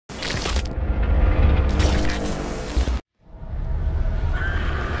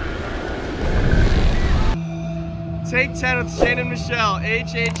Take 10 with Shane and Michelle.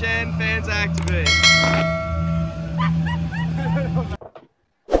 HHN fans activate.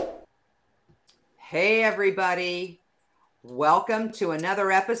 Hey everybody. Welcome to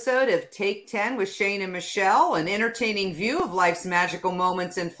another episode of Take 10 with Shane and Michelle, an entertaining view of life's magical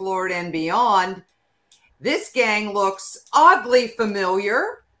moments in Florida and beyond. This gang looks oddly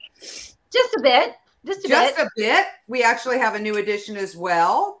familiar. Just a bit. Just a bit. We actually have a new addition as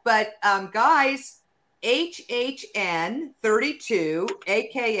well. But guys, HHN 32,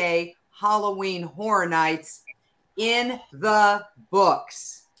 aka Halloween Horror Nights, in the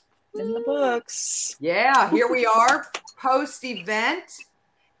books. In the books. Yeah, here we are, post-event,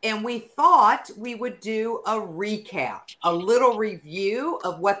 and we thought we would do a recap, a little review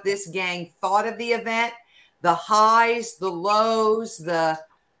of what this gang thought of the event, the highs, the lows, the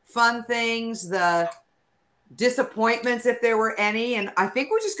fun things, the disappointments, if there were any. And I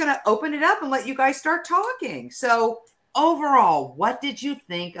think we're just going to open it up and let you guys start talking. So overall, what did you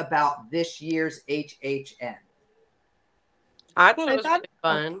think about this year's HHN? I thought it was really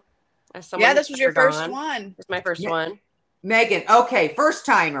fun. Yeah, this was your first one. It's my first one. Megan, okay, first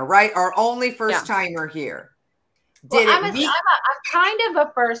timer, right? Our only first timer here. I'm kind of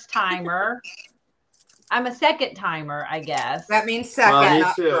a first timer. I'm a second timer, I guess. That means second,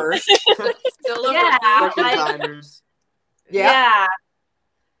 not first. Timers. Yeah.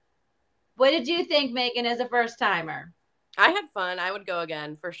 What did you think, Megan, as a first timer? I had fun. I would go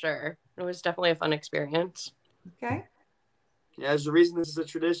again for sure. It was definitely a fun experience. Okay. Yeah, there's a reason this is a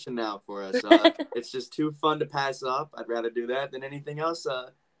tradition now for us. It's just too fun to pass up. I'd rather do that than anything else.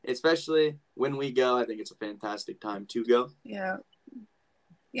 Especially when we go, I think it's a fantastic time to go. Yeah.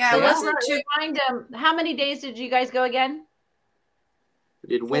 Yeah, So it wasn't too. How many days did you guys go again? We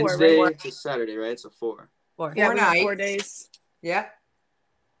did Wednesday to Saturday, right? So 4. Yeah, Four nights. 4 days. Yeah.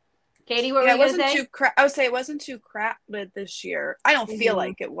 Katie, what were you going to say? I would say it wasn't too crowded this year. I don't feel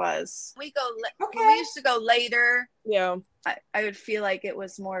like it was. We used to go later. Yeah. I would feel like it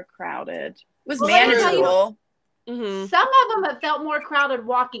was more crowded. It was manageable. Some of them have felt more crowded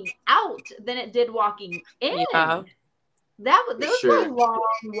walking out than it did walking in. Yeah. Those were long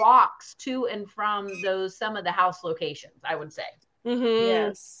walks to and from some of the house locations, I would say. Mm-hmm.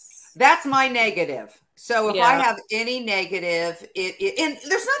 Yes. That's my negative. So if I have any negative, and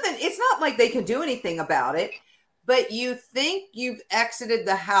there's nothing, it's not like they can do anything about it, but you think you've exited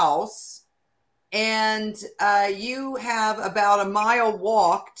the house and you have about a mile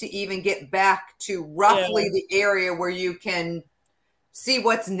walk to even get back to roughly the area where you can see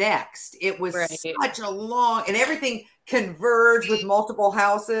what's next. It was such a long, and everything converged with multiple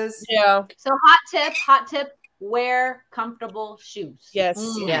houses. Yeah. So hot tip, wear comfortable shoes. Yes.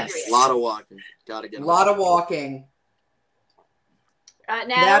 Yes. A lot of walking. Gotta get a lot of walking.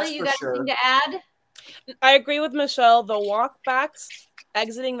 Natalie, you got anything to add? I agree with Michelle. The walkbacks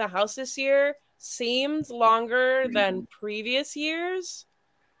exiting the house this year seemed longer than previous years.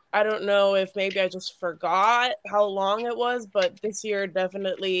 I don't know if maybe I just forgot how long it was, but this year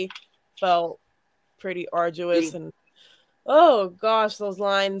definitely felt pretty arduous. And oh gosh, those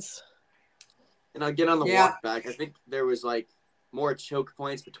lines. And again, on the walk back, I think there was like more choke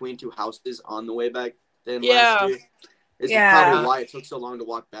points between two houses on the way back than last year. Is probably why it took so long to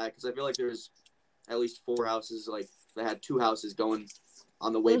walk back, because I feel like there was at least 4 houses, like they had 2 houses going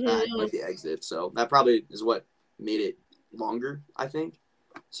on the way back, like the exit. So that probably is what made it longer, I think.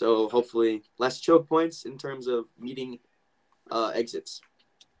 So hopefully less choke points in terms of meeting exits.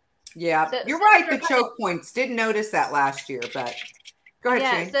 Yeah, you're right. The choke points. Didn't notice that last year, but go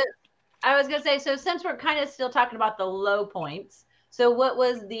ahead, Shane. So I was going to say, so since we're kind of still talking about the low points, so what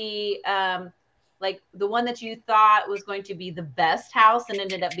was the, like the one that you thought was going to be the best house and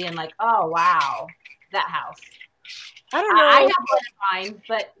ended up being like, oh, wow, that house? I don't know. I have one in mind,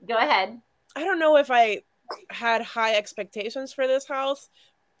 but go ahead. I don't know if I had high expectations for this house,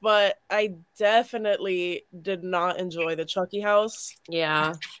 but I definitely did not enjoy the Chucky house.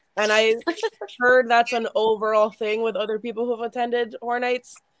 Yeah. And I heard that's an overall thing with other people who've attended Horror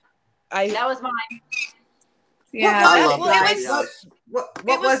Nights. That was mine. Yeah.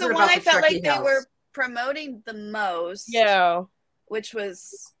 What was the one I felt like they were promoting the most. Yeah. Which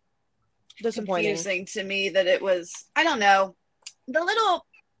was disappointing. Confusing to me that it was, I don't know. The little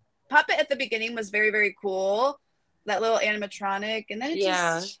puppet at the beginning was very, very cool. That little animatronic. And then it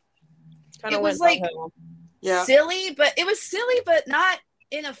just kind of was like silly, but it was silly, but not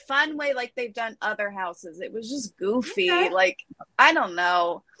in a fun way like they've done other houses. It was just goofy. Okay. Like, I don't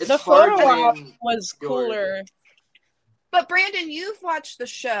know. The photo op was cooler. But Brandon, you've watched the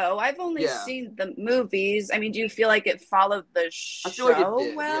show. I've only seen the movies. I mean, do you feel like it followed the show I feel like it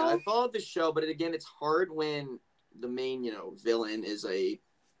did. well? Yeah, I followed the show, but again, it's hard when the main, villain is a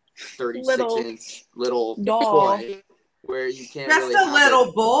 36-inch little doll. toy where you can't Just really a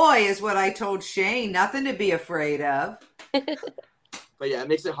little boy is what I told Shane. Nothing to be afraid of. But yeah, it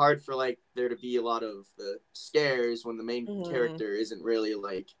makes it hard for like there to be a lot of scares when the main character isn't really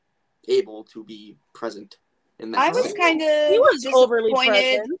like able to be present in that. I was kind of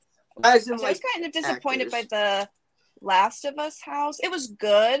disappointed. I was kind of disappointed by the Last of Us house. It was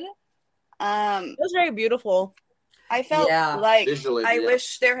good. It was very beautiful. I felt like visually, I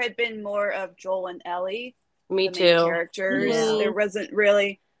wish there had been more of Joel and Ellie. Me the too. Main characters. Yeah. There wasn't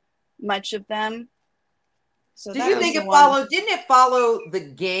really much of them. So did you think it followed? Didn't it follow the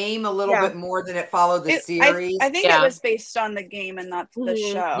game a little bit more than it followed the series? I think it was based on the game and not the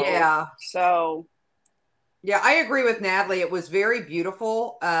show. Yeah. So. Yeah, I agree with Natalie. It was very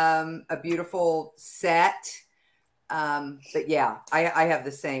beautiful. A beautiful set. But yeah, I have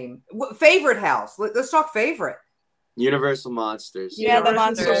the same favorite house. Let's talk favorite. Universal Monsters. Yeah, the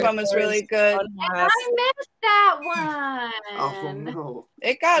Monsters one was really good. I missed that one. Oh no,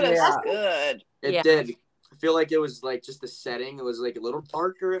 it got us good. It did. I feel like it was like just the setting. It was like a little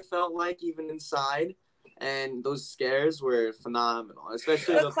darker. It felt like even inside, and those scares were phenomenal.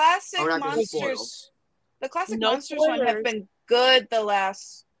 Especially the classic monsters. The classic monsters one have been good the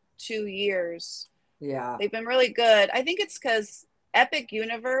last 2 years. Yeah, they've been really good. I think it's because Epic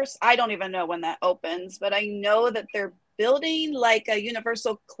Universe, I don't even know when that opens, but I know that they're building like a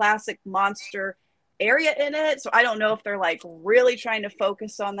Universal Classic Monster area in it. So I don't know if they're like really trying to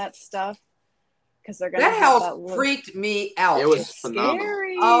focus on that stuff because they're gonna. That house freaked me out. It was phenomenal.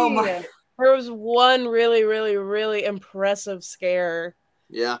 Scary. Oh my! There was one really, really, really impressive scare.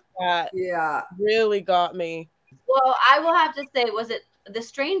 Yeah. That really got me. Well, I will have to say, was it the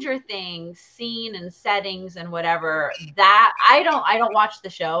Stranger Things scene and settings and whatever that I don't watch the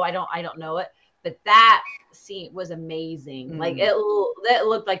show. I don't know it, but that scene was amazing. Like it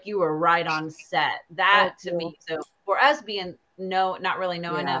looked like you were right on set. That to me. So for us being not really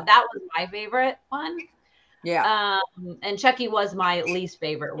knowing it, that was my favorite one. Yeah. And Chucky was my least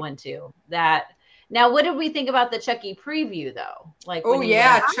favorite one too. Now, what did we think about the Chucky preview though? Like,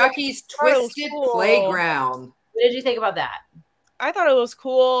 Chucky's Twisted Playground. What did you think about that? I thought it was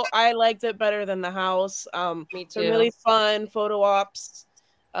cool. I liked it better than the house. Me too. Some really fun photo ops.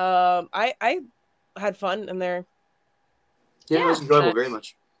 I had fun in there. Yeah, it was enjoyable very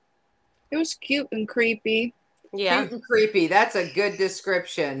much. It was cute and creepy. Yeah, cute and creepy. That's a good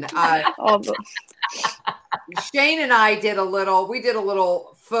description. Shane and I did a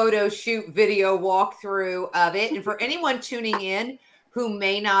little photo shoot video walkthrough of it. And for anyone tuning in who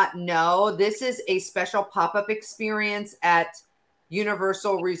may not know, this is a special pop-up experience at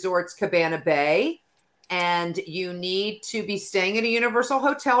Universal Resorts Cabana Bay. And you need to be staying at a Universal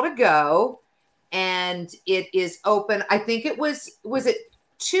hotel to go. And it is open. I think it was it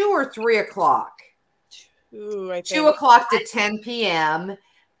 2 or 3 o'clock? 2 o'clock to 10 p.m.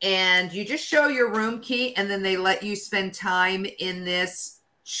 And you just show your room key and then they let you spend time in this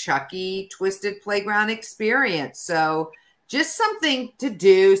Chucky Twisted Playground experience. So just something to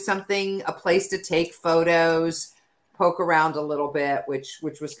do, a place to take photos, poke around a little bit, which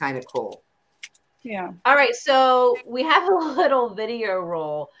was kind of cool. Yeah. All right. So we have a little video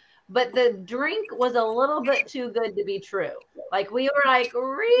roll, but the drink was a little bit too good to be true. Like we were like,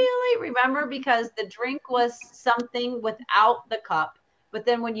 really? Remember? Because the drink was something without the cup. But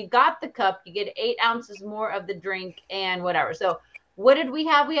then when you got the cup, you get 8 ounces more of the drink and whatever. So what did we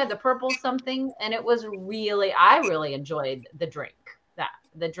have? We had the purple something, and it was I really enjoyed the drink.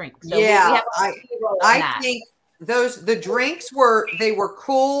 So yeah, I think the drinks were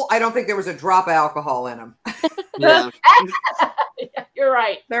cool. I don't think there was a drop of alcohol in them. Yeah. You're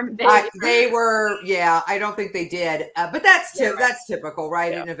right. They were. Yeah, I don't think they did. But that's typical,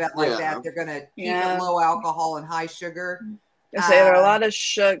 right? In an event like that, they're going to keep it low alcohol and high sugar. There are a lot of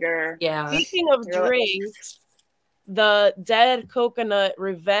sugar. Yeah. Speaking of drinks, the Dead Coconut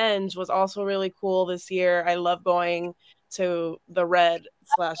Revenge was also really cool this year. I love going to the Red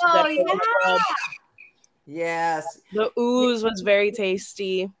 / Dead Coconut Club. Yes. The ooze was very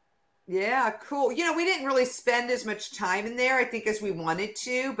tasty. Yeah, cool. We didn't really spend as much time in there, I think, as we wanted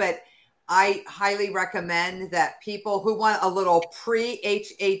to, but I highly recommend that people who want a little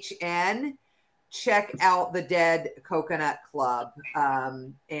pre-HHN check out the Dead Coconut Club.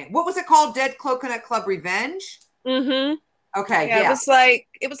 And what was it called? Dead Coconut Club Revenge? Mm-hmm. Okay. Yeah,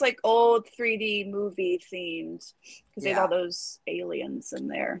 it was like old 3D movie themed because they had all those aliens in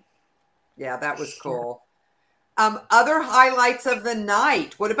there. Yeah, that was cool. Other highlights of the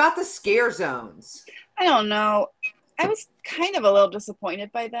night. What about the scare zones? I don't know. I was kind of a little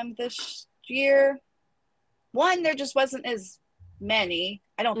disappointed by them this year. one, there just wasn't as many.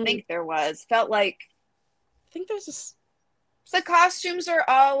 I don't think there was. Felt like I think there's this. The costumes are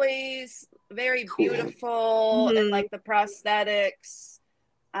always very beautiful and like the prosthetics.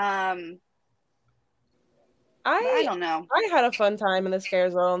 I don't know. I had a fun time in the scare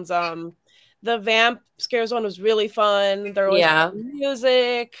zones. The vamp scare zone was really fun. There was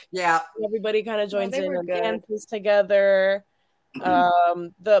music. Yeah. Everybody kind of joins in and dances together.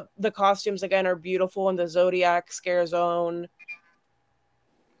 The costumes again are beautiful in the Zodiac scare zone.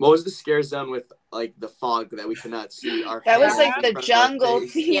 What was the scare zone with like the fog that we could not see? That was like the jungle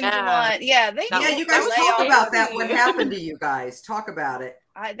themed one. Yeah, you guys talk about that. What happened to you guys? Talk about it.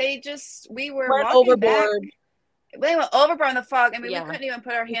 We were went walking overboard. Back. They went overboard on the fog. I mean, we couldn't even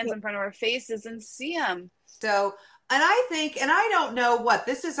put our hands in front of our faces and see them. So, and I think, and I don't know what,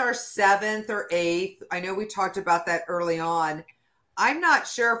 this is our 7th or 8th. I know we talked about that early on. I'm not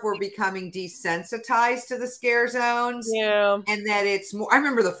sure if we're becoming desensitized to the scare zones. Yeah. And that it's more, I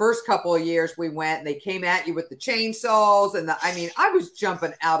remember the first couple of years we went and they came at you with the chainsaws and I was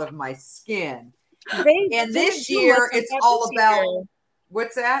jumping out of my skin. And this year it's all about,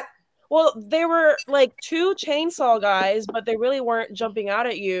 what's that? Well, they were like 2 chainsaw guys, but they really weren't jumping out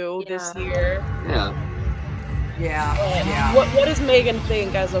at you this year. Yeah. What does Megan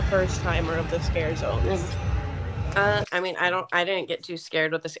think as a first timer of the scare zones? I mean, I didn't get too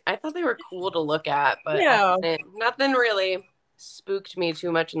scared with this. I thought they were cool to look at, but nothing really spooked me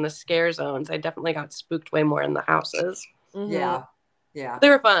too much in the scare zones. I definitely got spooked way more in the houses. Yeah. They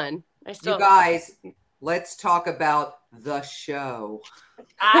were fun. You guys, let's talk about the show.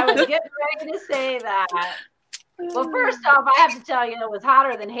 I was getting ready to say that. Well, first off, I have to tell you, it was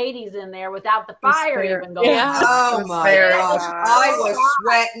hotter than Hades in there without the fire even going. Oh my gosh. I was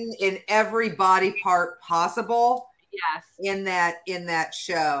sweating in every body part possible. Yes. In that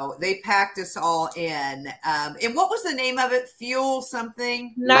show. They packed us all in. And what was the name of it? Fuel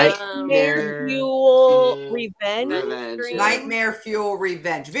something? Nightmare Fuel Revenge. Nightmare Fuel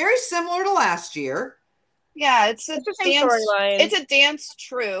Revenge. Very similar to last year. Yeah, it's a dance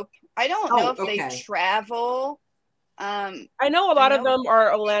troupe. I don't know if they travel. I know a lot of them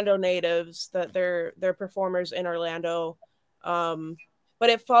are Orlando natives, that they're performers in Orlando. But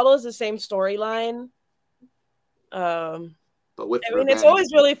it follows the same storyline. But with it's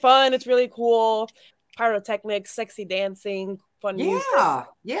always really fun. It's really cool. Pyrotechnics, sexy dancing, fun music.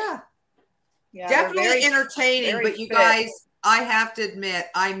 Yeah. Definitely entertaining. But you guys, I have to admit,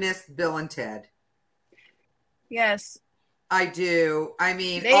 I missed Bill and Ted. Yes. I do. I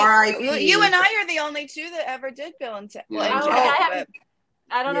mean, R.I.P. You and I are the only 2 that ever did Bill and Ted. I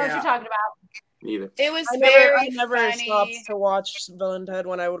don't know what you're talking about. Neither. It was I never stopped to watch Bill and Ted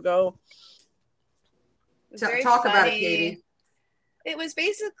when I would go. Talk about it, Katie. It was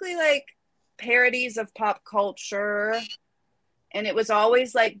basically like parodies of pop culture. And it was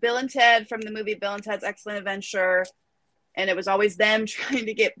always like Bill and Ted from the movie Bill and Ted's Excellent Adventure. And it was always them trying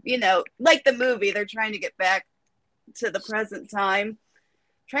to get, like the movie, they're trying to get back to the present time.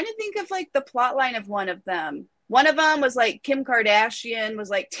 Trying to think of like the plot line of one of them. One of them was like Kim Kardashian was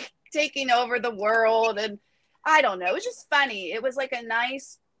like taking over the world, and I don't know, it was just funny. It was like a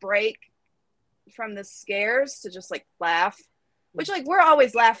nice break from the scares to just like laugh, which like we're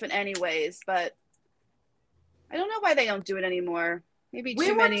always laughing anyways, but I don't know why they don't do it anymore. Maybe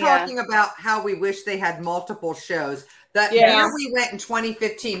we were talking about how we wish they had multiple shows. That year we went in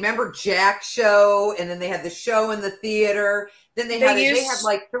 2015. Remember Jack's show, and then they had the show in the theater. Then they had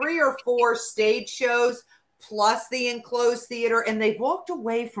like 3 or 4 stage shows plus the enclosed theater, and they walked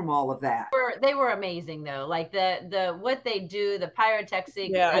away from all of that. They were amazing though. Like the what they do, the pyrotechnics.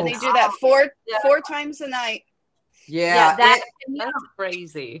 And they do that four times a night. Yeah, that's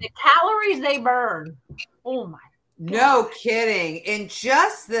crazy. The calories they burn. Oh my. No kidding. And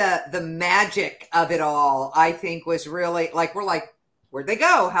just the magic of it all, I think, was really like, we're like, where'd they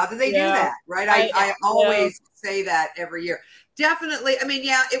go? How did they do that? Right. I always say that every year. Definitely. I mean,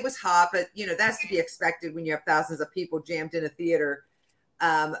 it was hot, but that's to be expected when you have thousands of people jammed in a theater.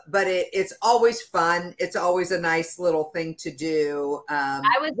 But it's always fun. It's always a nice little thing to do.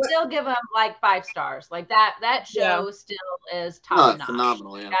 I would still give them like 5 stars. Like that show still is top notch.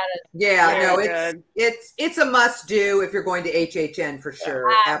 Phenomenal. It's a must do if you're going to HHN for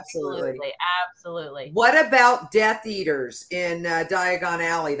sure. Absolutely. What about Death Eaters in Diagon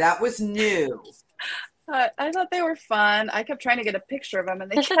Alley? That was new. I thought they were fun. I kept trying to get a picture of them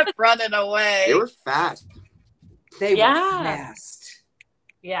and they kept running away. They were fast. They were fast.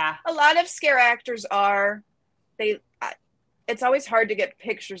 Yeah. A lot of scare actors are. it's always hard to get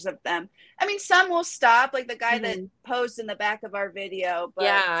pictures of them. I mean, some will stop, like the guy that posed in the back of our video. But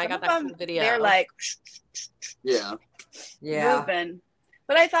yeah, I got that cool video. They're like, moving.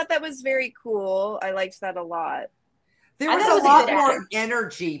 But I thought that was very cool. I liked that a lot. There was a lot more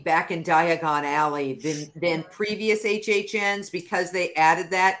energy back in Diagon Alley than previous HHNs because they added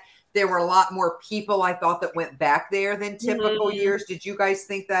that. There were a lot more people, I thought, that went back there than typical years. Did you guys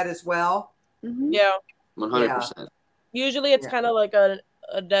think that as well? Yeah. 100%. Usually it's kind of like a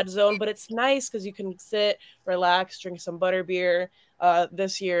dead zone, but it's nice because you can sit, relax, drink some butterbeer.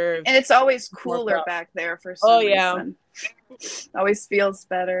 This year, and it's always cooler back there for some reason. Always feels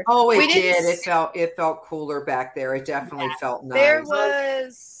better. Oh, it did. It felt cooler back there. It definitely felt nice. There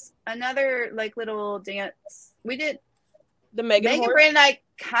was another like little dance. We did the Megan Brand and I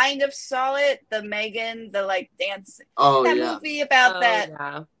kind of saw it. The Megan, the like dance. Oh, that movie about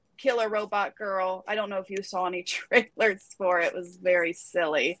that killer robot girl. I don't know if you saw any trailers for it. It was very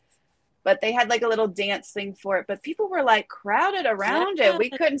silly. But they had like a little dance thing for it. But people were like crowded around it. We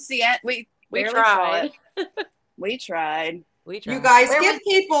couldn't see it. We tried. We tried. You guys give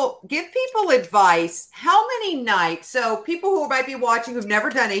people advice. How many nights? So people who might be watching who've never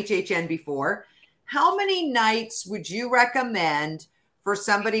done HHN before, how many nights would you recommend for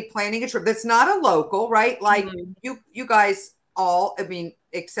somebody planning a trip that's not a local, right? Like you guys all, I mean,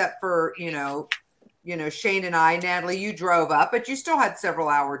 except for, you know, Shane and I, Natalie, you drove up, but you still had several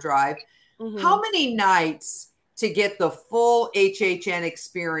hour drive. How many nights to get the full HHN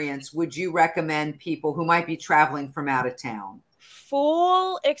experience would you recommend people who might be traveling from out of town?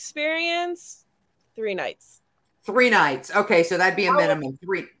 Full experience, 3 nights. 3 nights. Okay, so that'd be a minimum.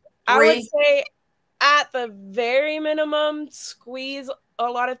 Three. I would say at the very minimum, squeeze a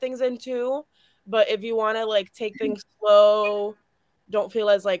lot of things in too. But if you want to like take things slow, don't feel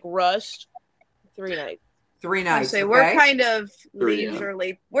as like rushed, 3 nights. 3 nights. So we're kind of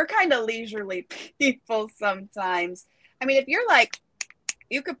leisurely. We're kind of leisurely people sometimes. I mean, if you're like,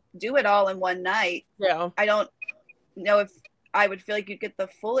 you could do it all in one night. Yeah. I don't know if I would feel like you'd get the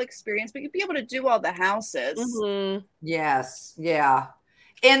full experience, but you'd be able to do all the houses. Yes. Yeah.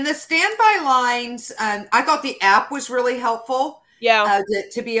 And the standby lines, I thought the app was really helpful. Yeah.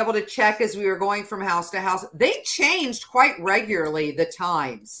 To be able to check as we were going from house to house. They changed quite regularly the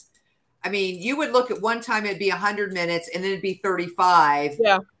times. I mean, you would look at one time, it'd be 100 minutes and then it'd be 35.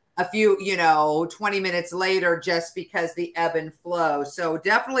 Yeah. A few, 20 minutes later, just because the ebb and flow. So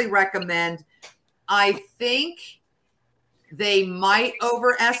definitely recommend. I think they might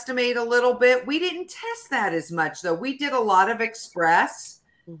overestimate a little bit. We didn't test that as much, though. We did a lot of express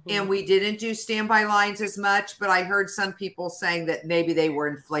and we didn't do standby lines as much. But I heard some people saying that maybe they were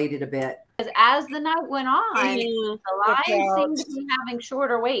inflated a bit. As the night went on, the lines seemed to be having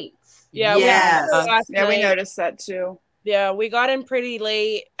shorter waits. Yeah, we noticed that too. Yeah, we got in pretty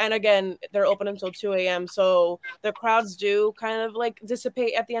late, and again, they're open until 2 a.m. So the crowds do kind of like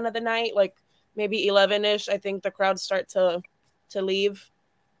dissipate at the end of the night, like maybe 11-ish. I think the crowds start to leave.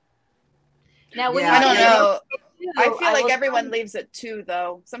 Now, I don't know. I feel like everyone leaves at 2,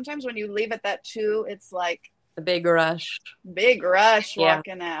 though. Sometimes when you leave at that 2, it's like a big rush.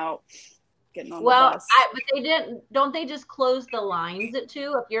 Walking out. Getting on the bus. But they didn't. Don't they just close the lines at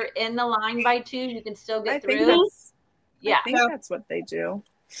 2? If you're in the line by 2, you can still get through. I think that's what they do.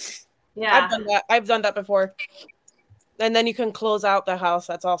 Yeah, I've done that before. And then you can close out the house.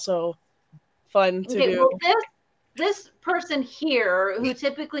 That's also fun to do. Well, this person here, who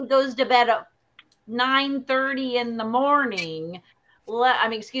typically goes to bed at 9:30 in the morning.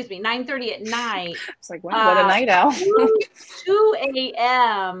 9:30 at night. It's like, wow, what a night owl. 2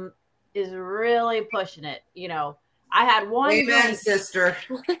 a.m. is really pushing it. I had one. Amen, sister.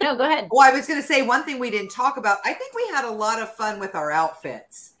 No, go ahead. Well, I was going to say one thing we didn't talk about. I think we had a lot of fun with our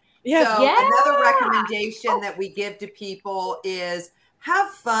outfits. Yeah. So another recommendation that we give to people is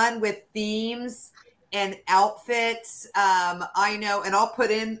have fun with themes and outfits. I know, and I'll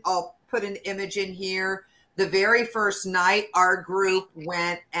put an image in here. The very first night, our group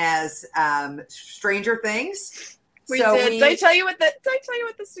went as Stranger Things. We did. Did I tell you what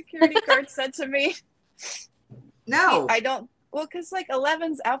the security guard said to me? No, I don't. Well, because like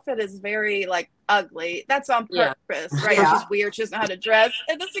 11's outfit is very like ugly. That's on purpose, right? Yeah. She's weird. She doesn't know how to dress.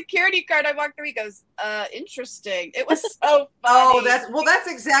 And the security guard I walked through, he goes, interesting. It was so funny.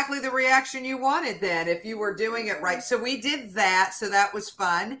 That's exactly the reaction you wanted then if you were doing it right. So we did that. So that was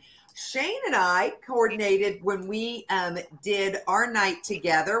fun. Shane and I coordinated when we did our night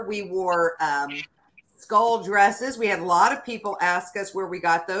together. We wore skull dresses. We had a lot of people ask us where we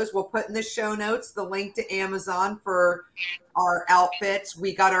got those. We'll put in the show notes the link to Amazon for our outfits.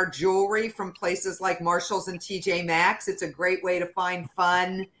 We got our jewelry from places like Marshall's and TJ Maxx. It's a great way to find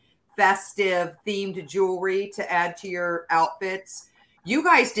fun, festive themed jewelry to add to your outfits. You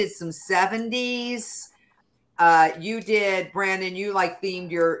guys did some 70s. You did, Brandon, you like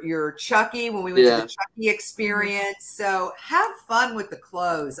themed your Chucky when we went to the Chucky experience. So have fun with the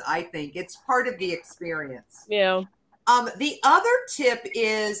clothes. I think it's part of the experience. Yeah. The other tip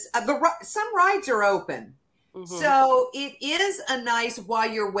is some rides are open. So it is a nice, while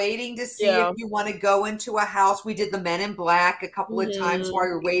you're waiting to see if you want to go into a house. We did the Men in Black a couple of times while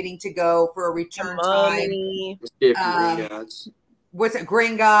you're waiting to go for a return time. What's it?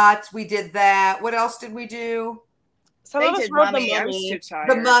 Gringotts. We did that. What else did we do? Some of us rode the Mummy. I was too tired.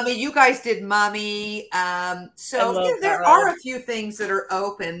 The Mummy. You guys did Mummy. So there are a few things that are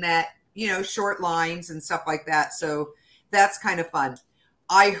open that, short lines and stuff like that. So that's kind of fun.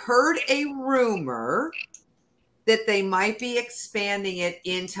 I heard a rumor that they might be expanding it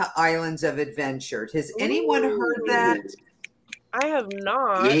into Islands of Adventure. Has anyone heard that? I have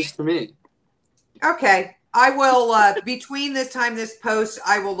not. News to me. Okay. I will, between this time, this post,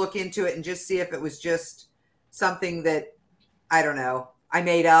 I will look into it and just see if it was just something that, I don't know, I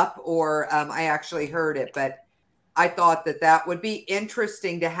made up or I actually heard it. But I thought that would be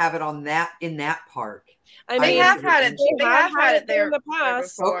interesting to have it in that park. I mean, they have had it there in the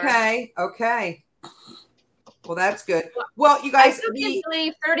past. Okay. Well, that's good. Well, you guys,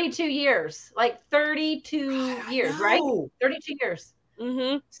 I 32 years, like 32 years, right? 32 years.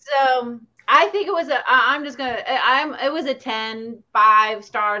 So I think it was it was a 10, 5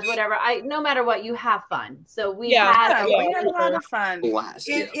 stars, whatever. No matter what, you have fun. So we had a lot of fun.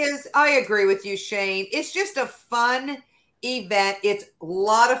 It is. I agree with you, Shane. It's just a fun event. It's a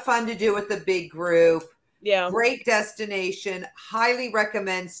lot of fun to do with the big group. Yeah. Great destination. Highly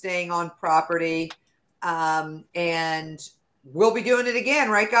recommend staying on property. And we'll be doing it again,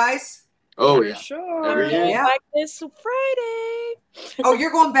 right, guys? Oh, yeah. Sure. Like this Friday. Oh,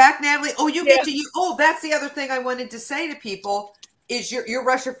 you're going back, Natalie? Oh, you get to you. Oh, that's the other thing I wanted to say to people. Is your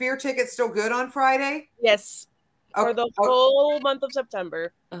Rush of Fear ticket still good on Friday? Yes. For the whole month of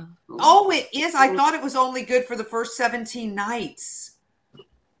September. Oh, it is. I thought it was only good for the first 17 nights.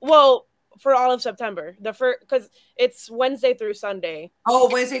 Well, for all of September, because it's Wednesday through Sunday. Oh,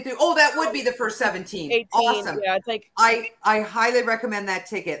 Wednesday through. Oh, that would be the first 17. 18, awesome. Yeah, it's like I highly recommend that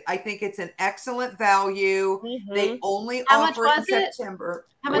ticket. I think it's an excellent value. They only offer it in September.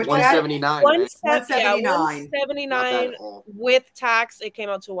 How much? $179. $179. With tax, it came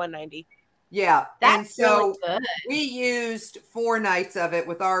out to $190. Yeah, that's really good. We used 4 nights of it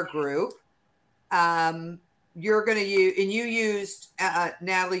with our group. You're going to use, and you used,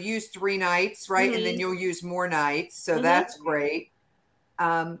 Natalie used 3 nights, right? And then you'll use more nights. So that's great.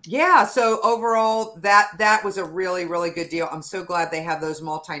 So overall, that was a really, really good deal. I'm so glad they have those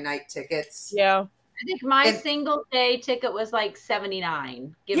multi-night tickets. Yeah. I think my single day ticket was like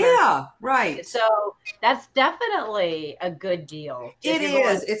 $79. Right. So that's definitely a good deal. It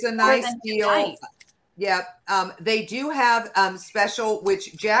is. It's a nice deal. Yep. They do have special,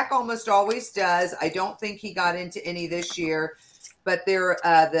 which Jack almost always does. I don't think he got into any this year, but they're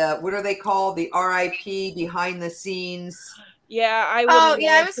what are they called? The RIP behind the scenes. Yeah, I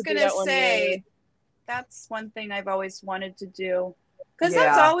was gonna say that's one thing I've always wanted to do. Because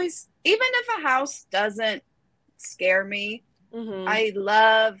that's always, even if a house doesn't scare me, I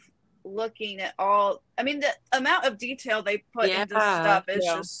love looking at all. I mean, the amount of detail they put into stuff is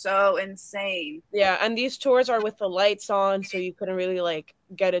just so insane. Yeah, and these tours are with the lights on, so you couldn't really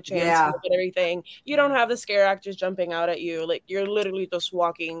get a chance to look at everything. You don't have the scare actors jumping out at you. Like, you're literally just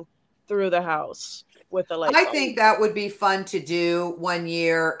walking through the house with the lights on. I think that would be fun to do one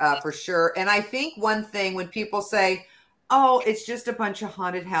year for sure. And I think one thing when people say, oh, it's just a bunch of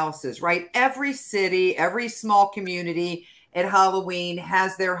haunted houses, right? Every city, every small community at Halloween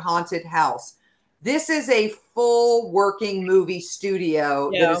has their haunted house. This is a full working movie studio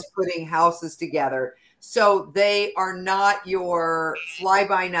that is putting houses together. So they are not your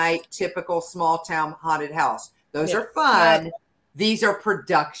fly-by-night typical small town haunted house. Those are fun. These are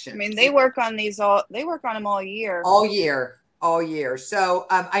productions. I mean, they work on them all year. All year. So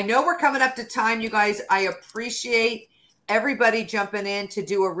I know we're coming up to time, you guys. I appreciate everybody jumping in to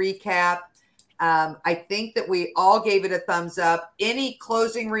do a recap. I think that we all gave it a thumbs up. Any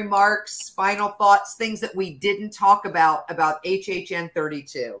closing remarks, final thoughts, things that we didn't talk about HHN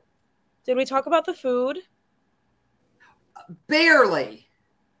 32? Did we talk about the food? Barely.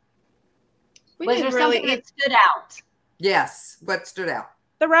 Was there something that stood out? Yes. What stood out?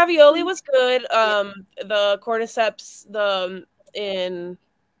 The ravioli was good. The cordyceps, in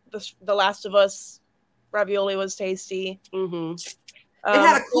the Last of Us ravioli was tasty. Mm-hmm. It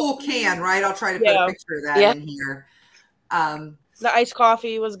had a cool can, right? I'll try to put a picture of that in here. The iced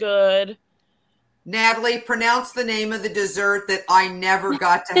coffee was good. Natalie, pronounce the name of the dessert that I never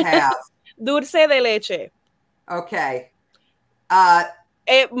got to have. Dulce de leche. Okay.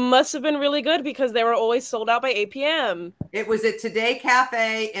 It must have been really good because they were always sold out by 8 p.m. It was at Today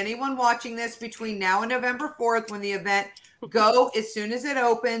Cafe. Anyone watching this between now and November 4th when the event, go as soon as it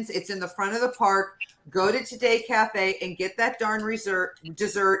opens. It's in the front of the park. Go to Today Cafe and get that darn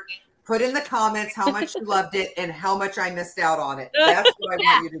dessert. Put in the comments how much you loved it and how much I missed out on it. That's what I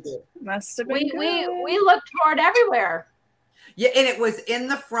want you to do. Must have been we looked for it everywhere. Yeah, and it was in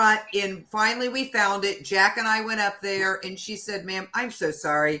the front, and finally we found it. Jack and I went up there, and she said, ma'am, I'm so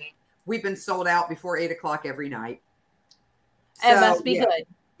sorry. We've been sold out before 8 o'clock every night. It must be good.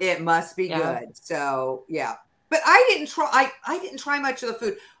 It must be good. So, yeah. But I didn't try much of the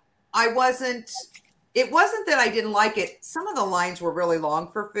food. It wasn't that I didn't like it. Some of the lines were really long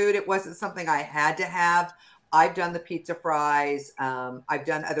for food. It wasn't something I had to have. I've done the pizza fries. I've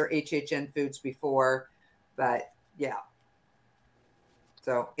done other HHN foods before, but yeah.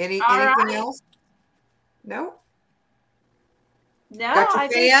 So anything else? No? No,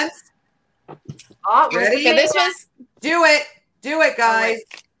 got your fans? Ready? Yeah, this was do it, guys.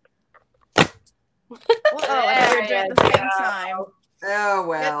 I thought we were doing the same time. Oh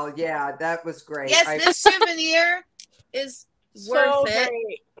well, yeah, that was great. Yes, this souvenir is worth it.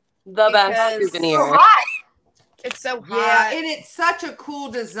 Great. The best souvenir. So hot. It's so hot. Yeah, and it's such a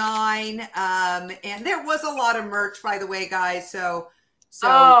cool design. And there was a lot of merch, by the way, guys. So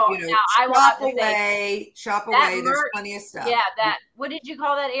shop away. There's plenty of stuff. Yeah, what did you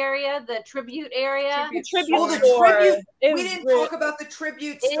call that area? The tribute area? The tribute. We didn't talk about the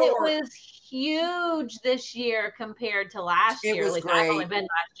tribute store. It was huge this year compared to last year. It was great. I've only been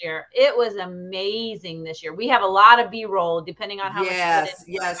last year. It was amazing this year. We have a lot of B-roll depending on how much.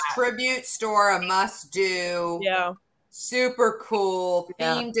 Yes. Tribute store, a must do. Yeah. Super cool.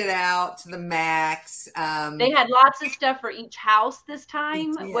 Themed it out to the max. They had lots of stuff for each house this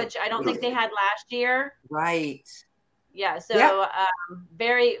time, which I don't think they had last year. Right. Yeah. So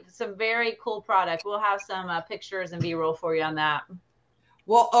some very cool product. We'll have some pictures and B-roll for you on that.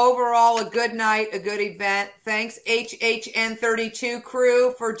 Well, overall, a good night, a good event. Thanks, HHN32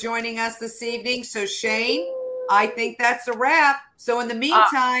 crew, for joining us this evening. So, Shane, I think that's a wrap. So, in the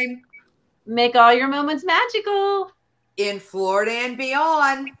meantime, make all your moments magical in Florida and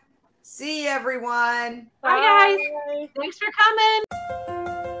beyond. See you, everyone. Bye, guys. Thanks for coming.